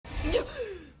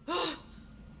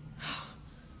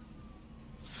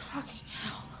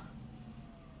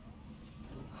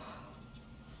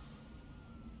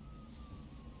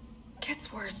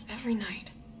worse every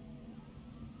night.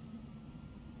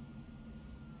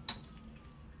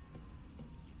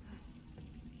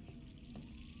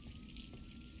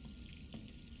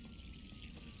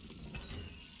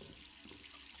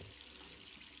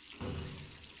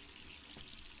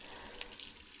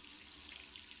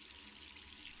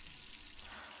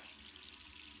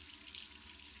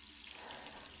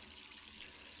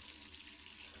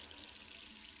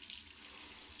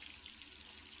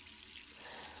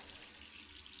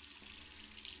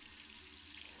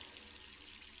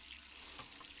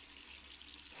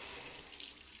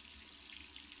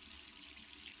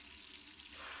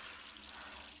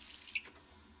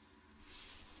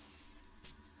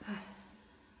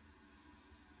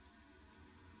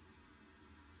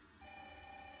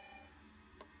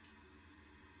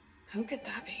 Who could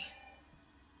that be?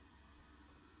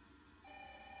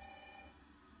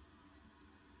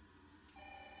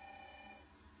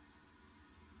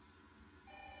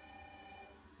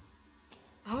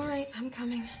 All right, I'm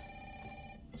coming.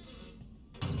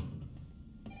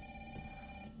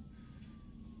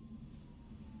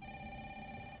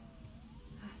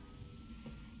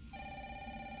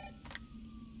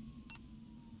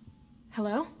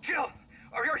 Hello? Jill,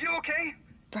 are you okay?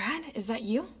 Brad, is that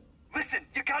you? Listen,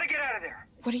 you gotta get out of there.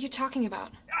 What are you talking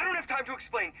about? I don't have time to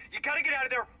explain. You gotta get out of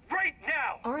there right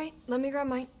now. All right, let me grab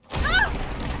my...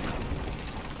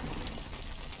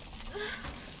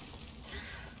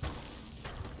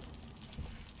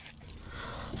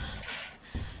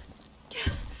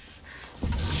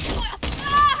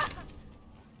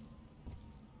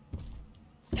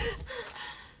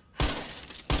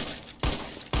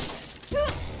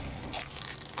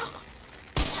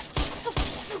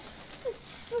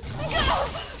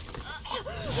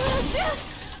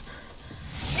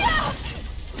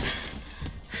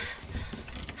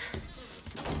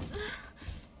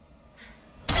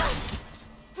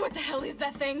 What the hell is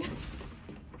that thing?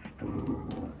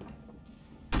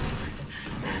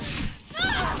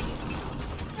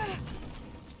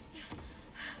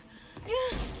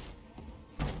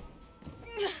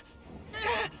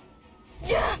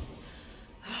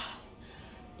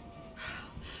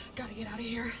 Gotta get out of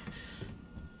here.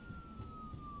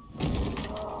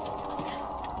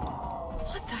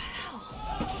 What the hell?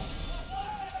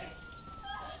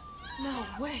 No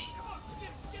way.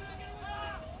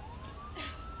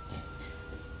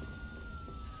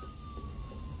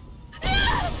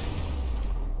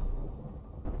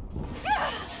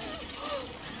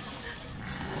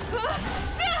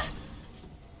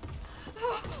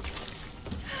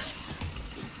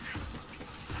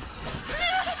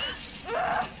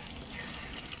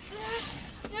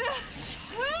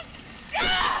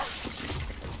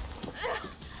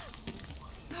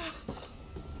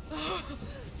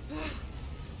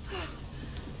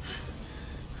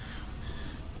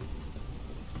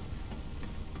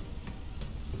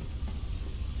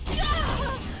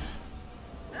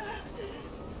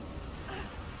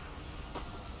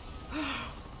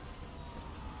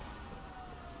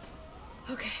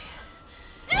 Okay.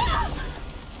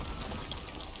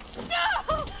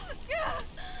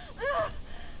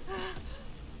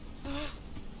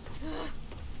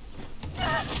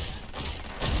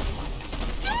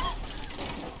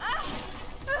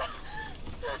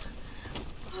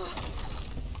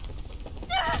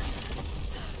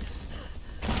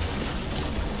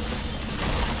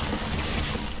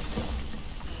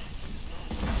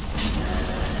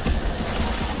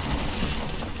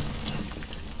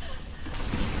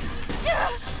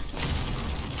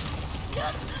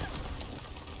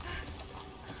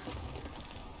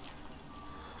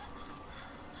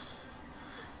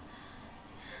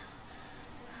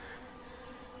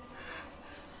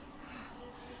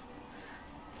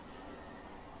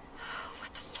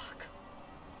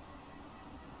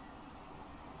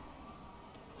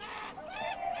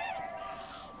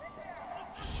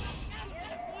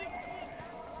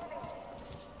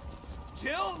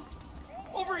 Jill?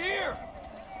 Over here!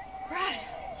 Brad!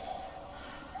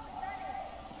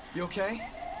 You okay?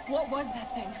 What was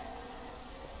that thing?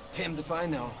 Damned if I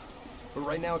know. But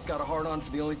right now it's got a hard-on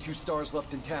for the only two stars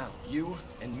left in town. You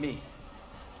and me.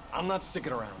 I'm not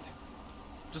sticking around.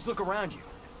 Just look around you.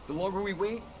 The longer we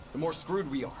wait, the more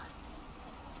screwed we are.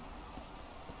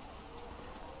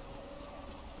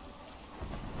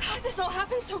 How did this all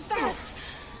happen so fast?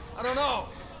 I don't know.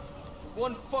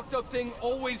 One fucked up thing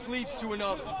always leads to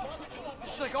another.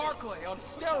 It's like Arclay on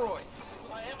steroids.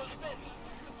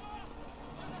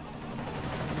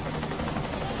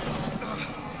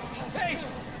 Hey!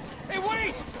 Hey,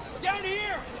 wait! Down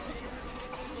here!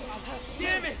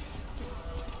 Damn it!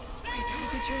 We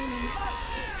could be dreaming.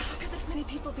 How could this many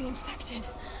people be infected?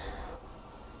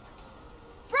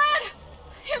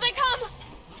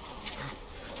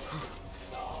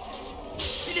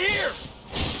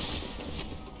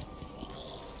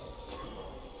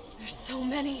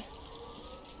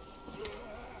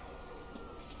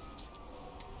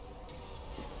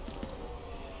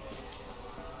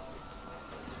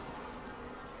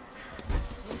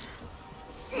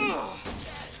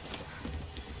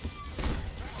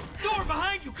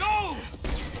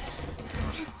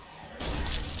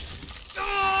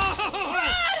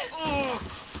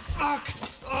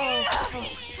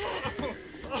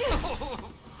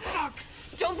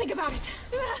 think about it.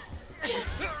 We're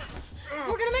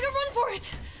gonna make a run for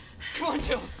it. Come on,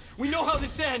 Jill. We know how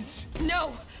this ends.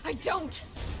 No, I don't.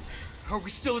 Are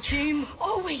we still a team?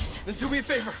 Always. Then do me a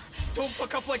favor. Don't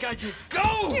fuck up like I did.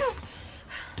 Go!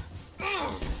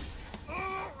 I'm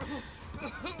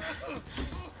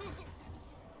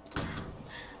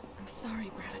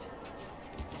sorry, Brad.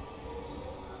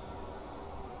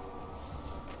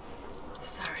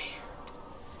 Sorry.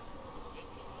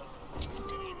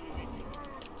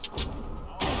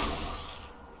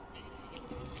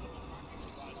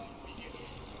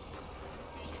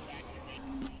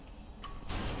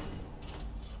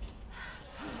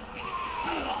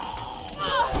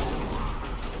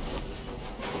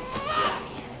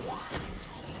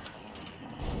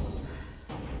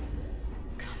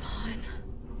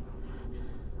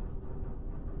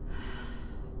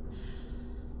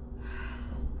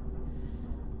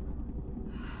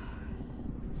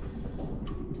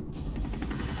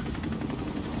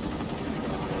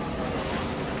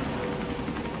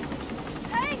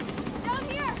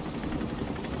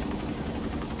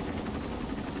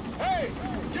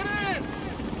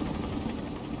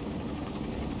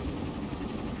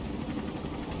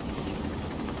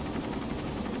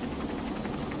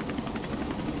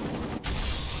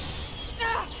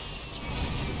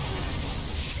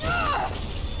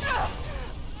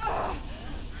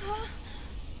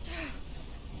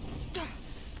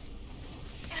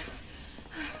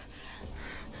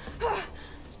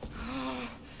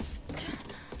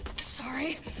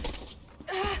 Sorry.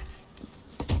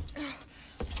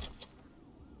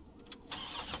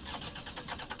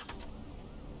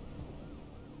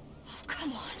 Oh,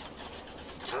 come on.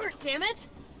 Start, damn it!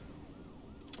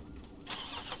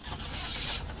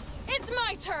 It's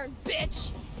my turn,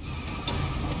 bitch!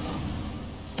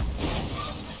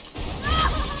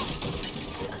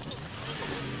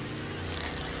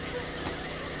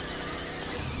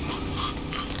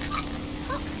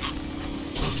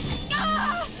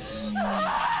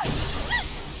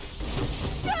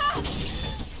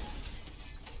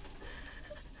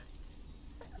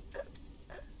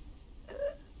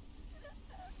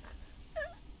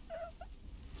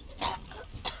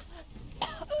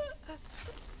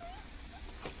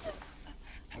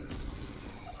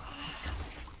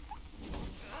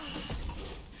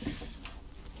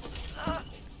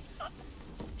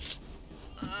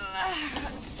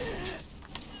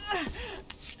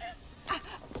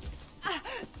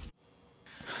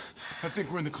 I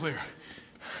think we're in the clear.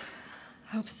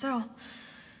 Hope so.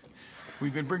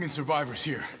 We've been bringing survivors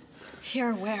here.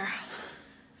 Here where?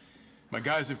 My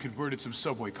guys have converted some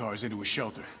subway cars into a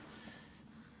shelter.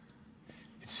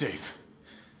 It's safe.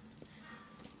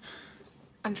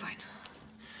 I'm fine.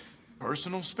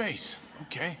 Personal space.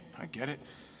 Okay, I get it.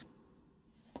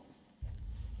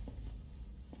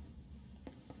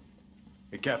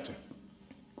 Hey, Captain.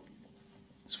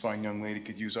 This fine young lady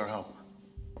could use our help.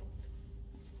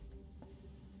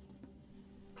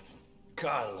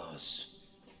 Carlos,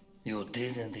 you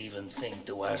didn't even think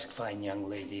to ask fine young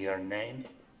lady her name?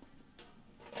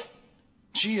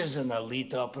 She is an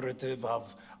elite operative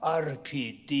of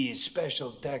RPD,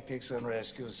 Special Tactics and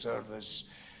Rescue Service.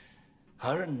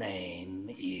 Her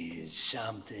name is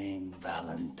something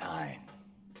Valentine.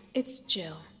 It's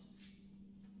Jill.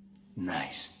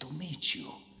 Nice to meet you,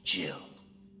 Jill.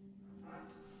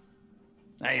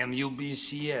 I am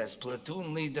UBCS,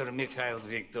 Platoon Leader Mikhail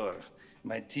Victor.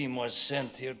 My team was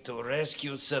sent here to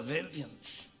rescue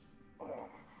civilians.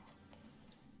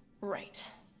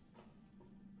 Right.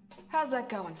 How's that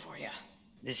going for you?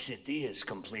 The city is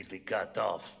completely cut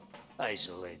off,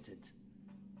 isolated.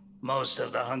 Most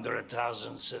of the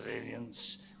 100,000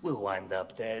 civilians will wind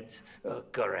up dead.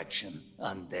 Correction,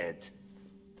 undead.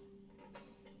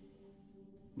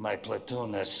 My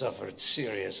platoon has suffered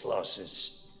serious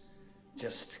losses.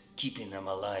 Just keeping them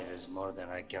alive is more than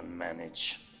I can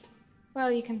manage. Well,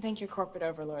 you can thank your corporate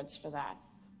overlords for that.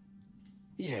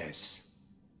 Yes.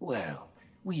 Well,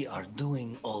 we are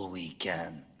doing all we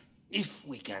can. If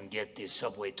we can get this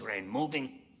subway train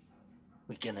moving,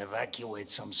 we can evacuate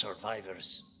some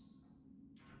survivors.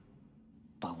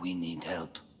 But we need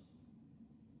help.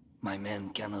 My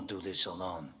men cannot do this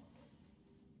alone.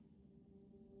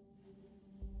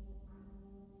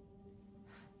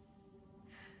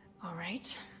 All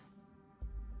right.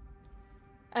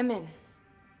 I'm in.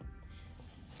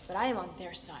 But I am on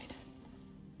their side,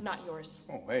 not yours.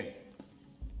 Oh, hey.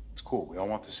 It's cool. We all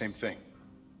want the same thing.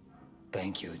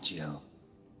 Thank you, Jill.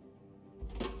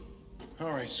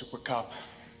 All right, Super Cop.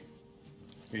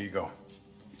 Here you go.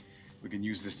 We can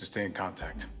use this to stay in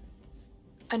contact.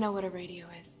 I know what a radio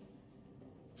is.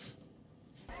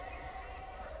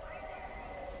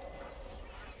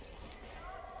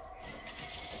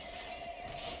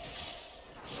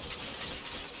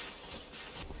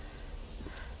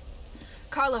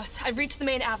 Carlos, I've reached the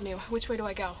main avenue. Which way do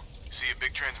I go? See a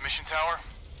big transmission tower?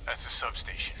 That's the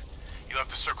substation. You'll have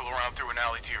to circle around through an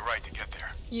alley to your right to get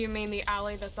there. You mean the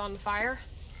alley that's on fire?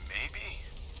 Maybe.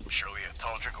 Surely a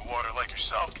tall drink of water like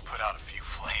yourself can put out a few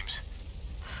flames.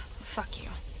 Fuck you.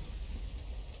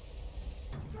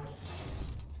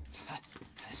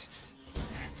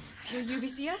 Your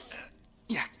UBCS?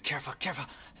 Yeah, careful, careful.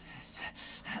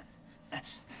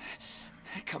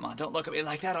 Come on, don't look at me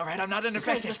like that, all right? I'm not an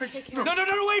infected. No,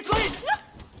 wait, please!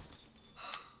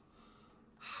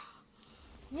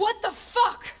 What the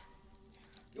fuck?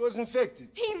 He was infected.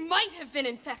 He might have been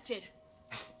infected.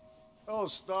 Oh,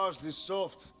 stars, this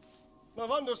soft. No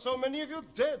wonder so many of you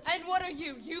dead. And what are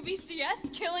you,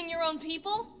 UBCS? Killing your own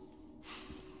people?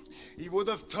 He would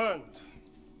have turned.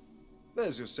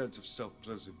 There's your sense of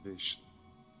self-preservation.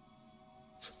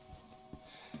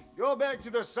 Go back to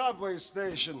the subway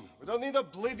station. We don't need a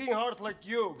bleeding heart like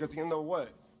you getting in the way.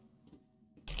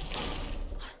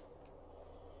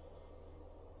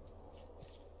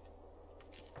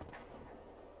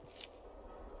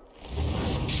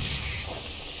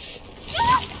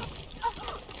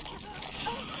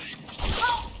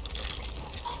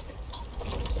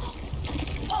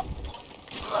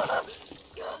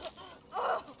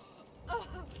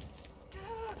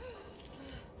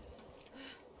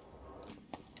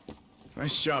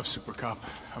 Nice job, Super Cop.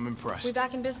 I'm impressed. We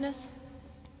back in business?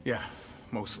 Yeah,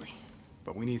 mostly.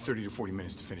 But we need 30 to 40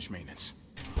 minutes to finish maintenance.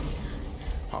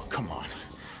 Oh, come on.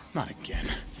 Not again.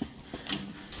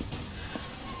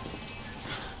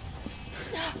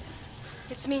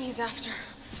 It's me he's after.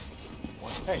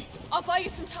 Hey. I'll buy you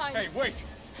some time. Hey, wait!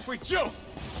 Wait, Jill!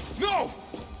 No!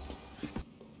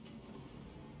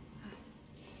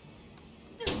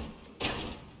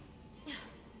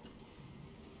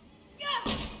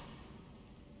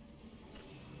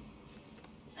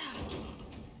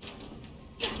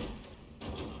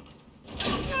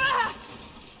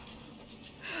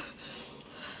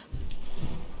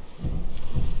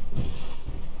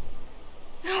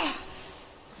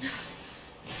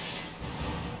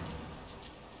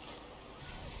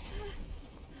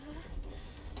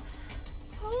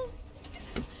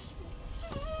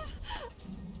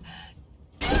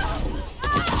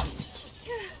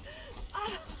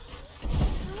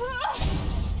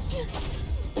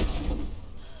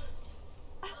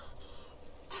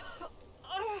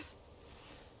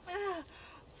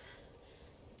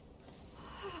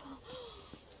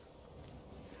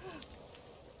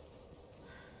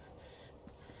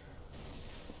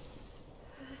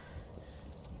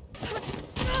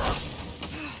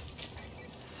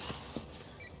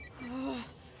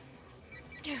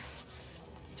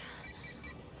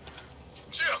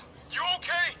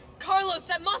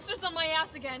 That monster's on my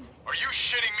ass again. Are you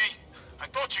shitting me? I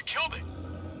thought you killed it.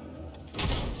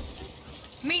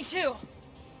 Me too.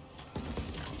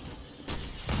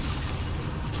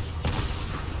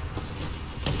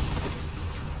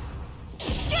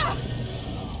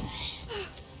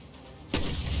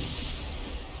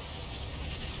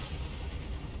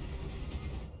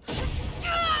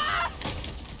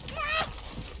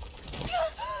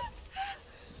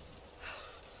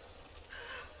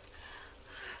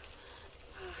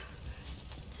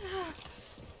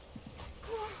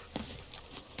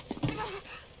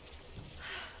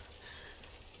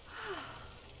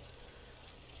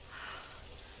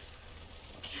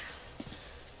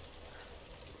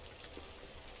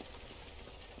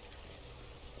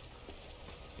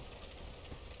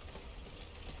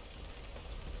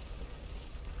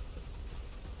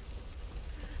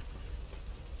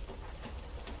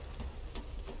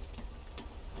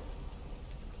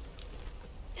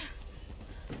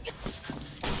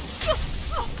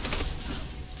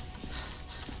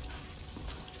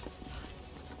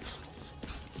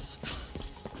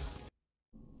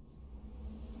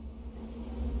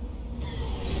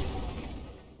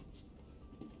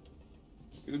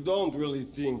 You don't really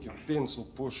think a pencil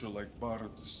pusher like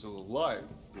Barrett is still alive,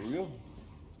 do you?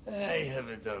 I have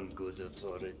it on good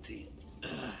authority.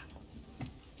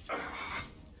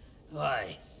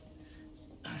 Why?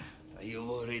 Are you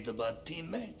worried about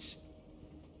teammates?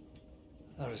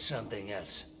 Or something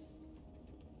else?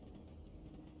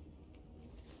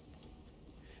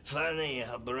 Funny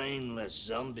how brainless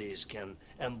zombies can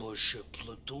ambush a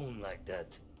platoon like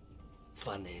that.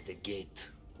 Funny the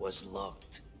gate was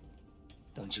locked.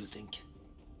 Don't you think?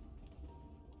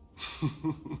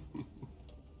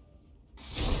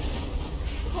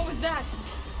 What was that?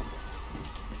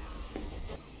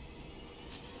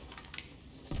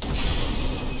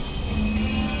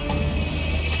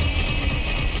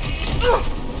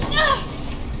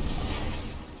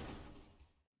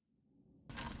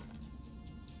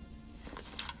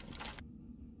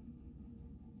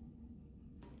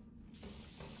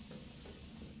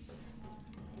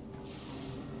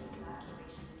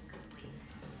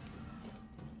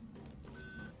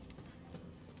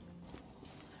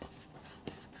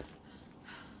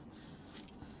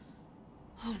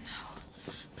 Oh no.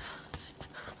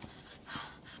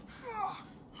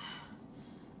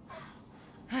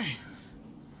 Hey,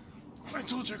 I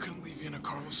told you I couldn't leave you in a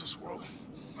Carlos's world.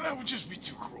 That would just be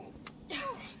too cruel.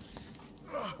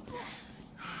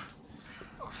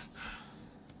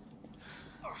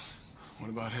 What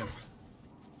about him?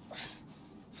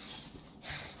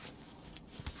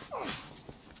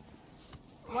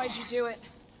 Why'd you do it?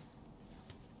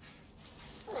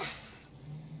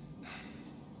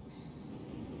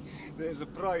 There's a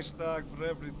price tag for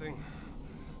everything.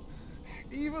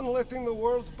 Even letting the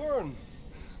world burn.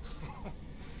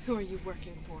 Who are you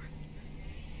working for?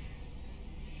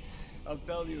 I'll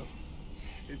tell you,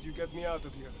 if you get me out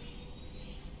of here.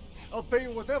 I'll pay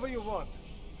you whatever you want.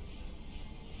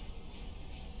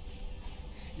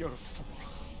 You're a fool.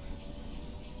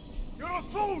 You're a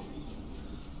fool!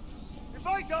 If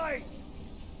I die,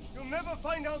 you'll never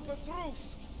find out the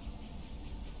truth.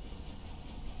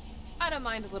 I don't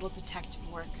mind a little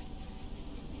detective work.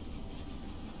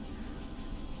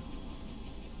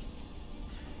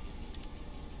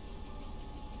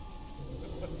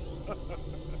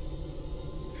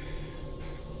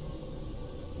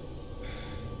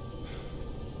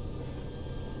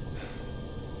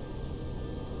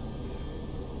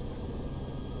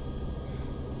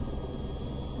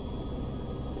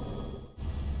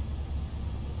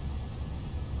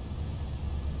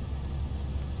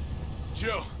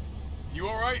 Jill, you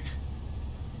all right?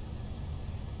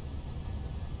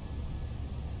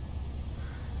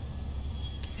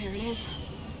 There it is.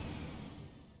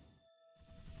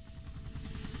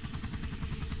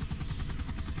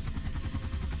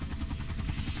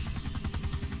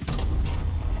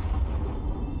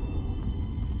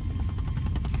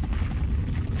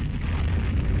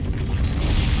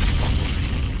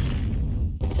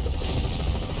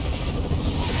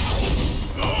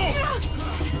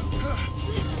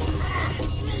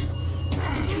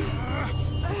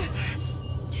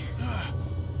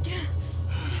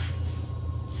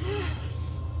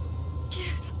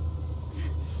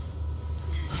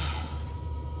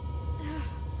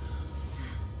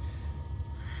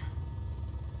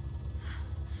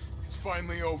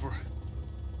 Finally over.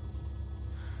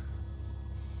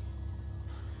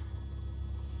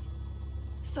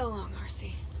 So long,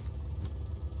 RC.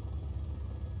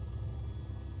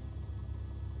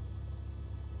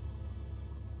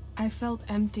 I felt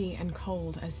empty and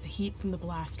cold as the heat from the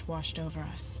blast washed over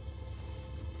us.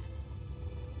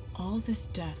 All this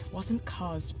death wasn't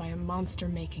caused by a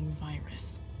monster-making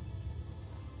virus.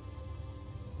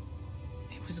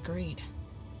 It was greed.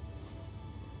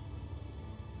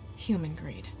 Human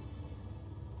greed.